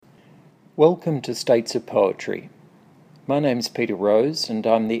Welcome to States of Poetry. My name's Peter Rose and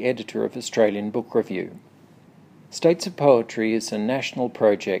I'm the editor of Australian Book Review. States of Poetry is a national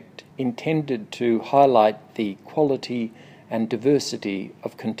project intended to highlight the quality and diversity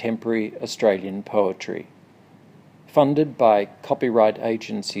of contemporary Australian poetry. Funded by Copyright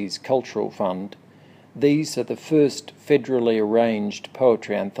Agency's Cultural Fund, these are the first federally arranged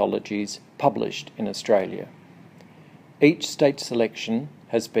poetry anthologies published in Australia. Each state selection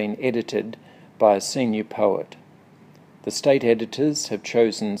has been edited by a senior poet. The state editors have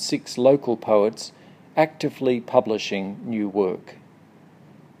chosen 6 local poets actively publishing new work.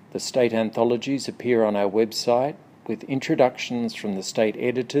 The state anthologies appear on our website with introductions from the state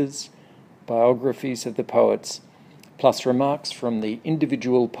editors, biographies of the poets, plus remarks from the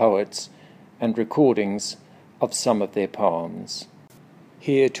individual poets and recordings of some of their poems.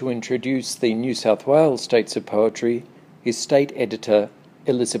 Here to introduce the New South Wales States of Poetry is State Editor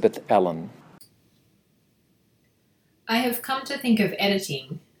Elizabeth Allen. I have come to think of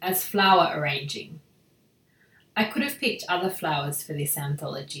editing as flower arranging. I could have picked other flowers for this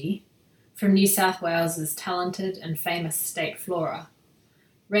anthology, from New South Wales's talented and famous state flora,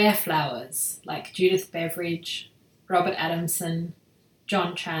 rare flowers like Judith Beveridge, Robert Adamson,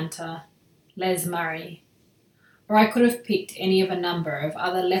 John Tranter, Les Murray, or I could have picked any of a number of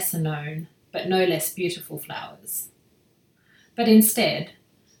other lesser known but no less beautiful flowers. But instead,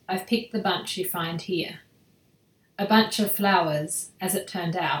 I've picked the bunch you find here. A bunch of flowers, as it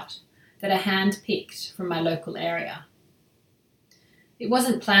turned out, that are hand-picked from my local area. It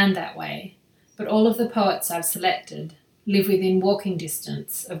wasn't planned that way, but all of the poets I've selected live within walking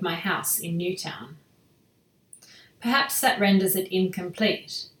distance of my house in Newtown. Perhaps that renders it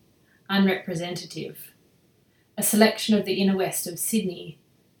incomplete, unrepresentative, a selection of the inner west of Sydney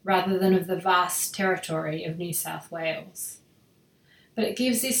rather than of the vast territory of New South Wales. But it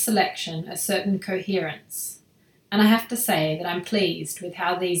gives this selection a certain coherence, and I have to say that I'm pleased with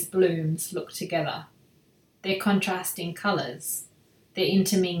how these blooms look together, their contrasting colours, their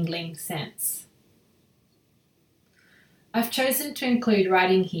intermingling scents. I've chosen to include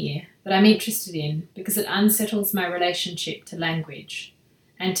writing here that I'm interested in because it unsettles my relationship to language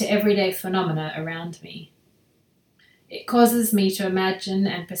and to everyday phenomena around me. It causes me to imagine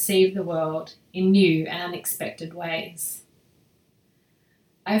and perceive the world in new and unexpected ways.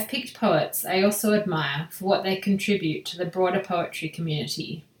 I have picked poets I also admire for what they contribute to the broader poetry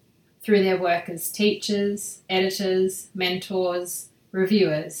community through their work as teachers, editors, mentors,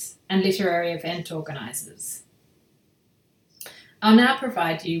 reviewers, and literary event organisers. I'll now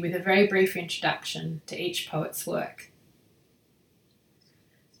provide you with a very brief introduction to each poet's work.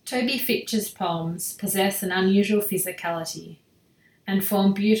 Toby Fitch's poems possess an unusual physicality and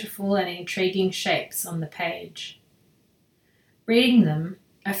form beautiful and intriguing shapes on the page. Reading them,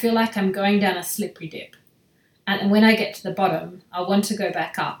 I feel like I'm going down a slippery dip, and when I get to the bottom, I'll want to go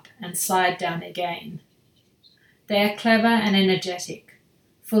back up and slide down again. They are clever and energetic,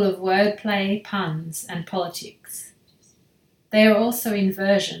 full of wordplay, puns, and politics. They are also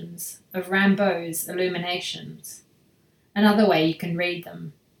inversions of Rimbaud's Illuminations, another way you can read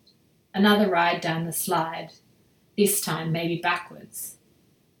them, another ride down the slide, this time maybe backwards.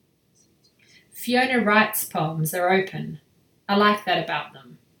 Fiona Wright's poems are open. I like that about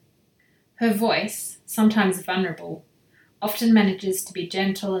them. Her voice, sometimes vulnerable, often manages to be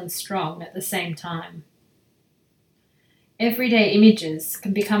gentle and strong at the same time. Everyday images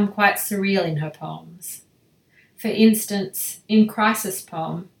can become quite surreal in her poems. For instance, in Crisis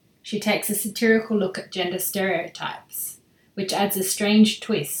poem, she takes a satirical look at gender stereotypes, which adds a strange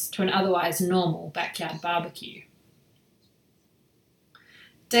twist to an otherwise normal backyard barbecue.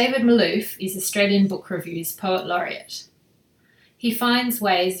 David Malouf is Australian Book Review's Poet Laureate. He finds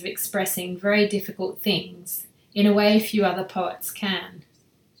ways of expressing very difficult things in a way few other poets can,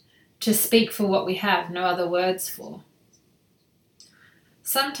 to speak for what we have no other words for.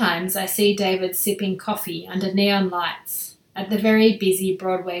 Sometimes I see David sipping coffee under neon lights at the very busy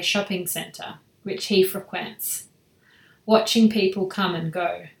Broadway shopping centre, which he frequents, watching people come and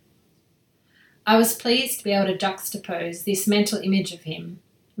go. I was pleased to be able to juxtapose this mental image of him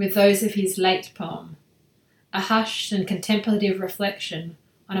with those of his late poem, a hushed and contemplative reflection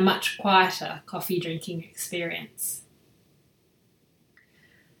on a much quieter coffee-drinking experience.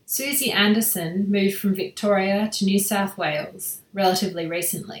 Susie Anderson moved from Victoria to New South Wales relatively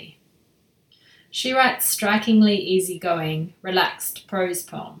recently. She writes strikingly easygoing, relaxed prose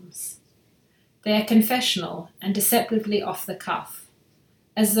poems. They are confessional and deceptively off the cuff,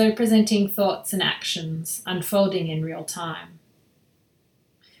 as though presenting thoughts and actions unfolding in real time.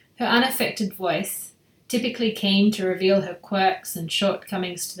 Her unaffected voice, typically keen to reveal her quirks and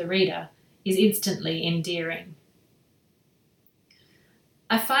shortcomings to the reader, is instantly endearing.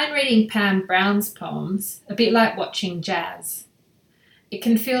 I find reading Pam Brown's poems a bit like watching jazz. It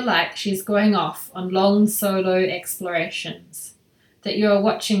can feel like she's going off on long solo explorations, that you are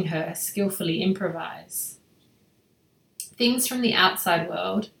watching her skillfully improvise. Things from the outside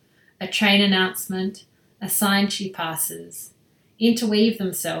world, a train announcement, a sign she passes, interweave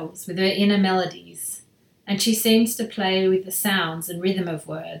themselves with her inner melodies, and she seems to play with the sounds and rhythm of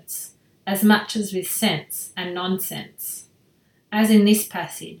words, as much as with sense and nonsense. As in this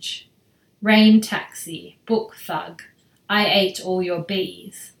passage, rain taxi, book thug, I ate all your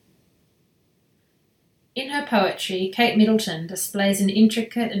bees. In her poetry, Kate Middleton displays an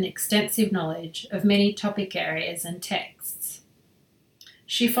intricate and extensive knowledge of many topic areas and texts.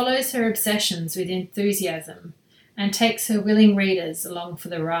 She follows her obsessions with enthusiasm and takes her willing readers along for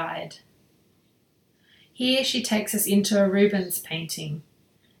the ride. Here she takes us into a Rubens painting,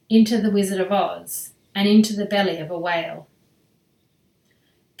 into the Wizard of Oz, and into the belly of a whale.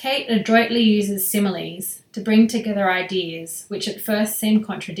 Kate adroitly uses similes to bring together ideas which at first seem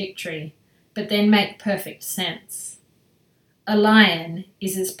contradictory, but then make perfect sense. A lion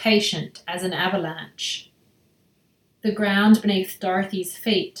is as patient as an avalanche. The ground beneath Dorothy's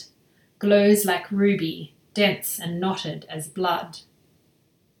feet glows like ruby, dense and knotted as blood.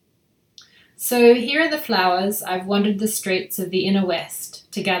 So here are the flowers I've wandered the streets of the inner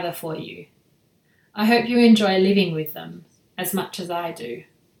west to gather for you. I hope you enjoy living with them as much as I do.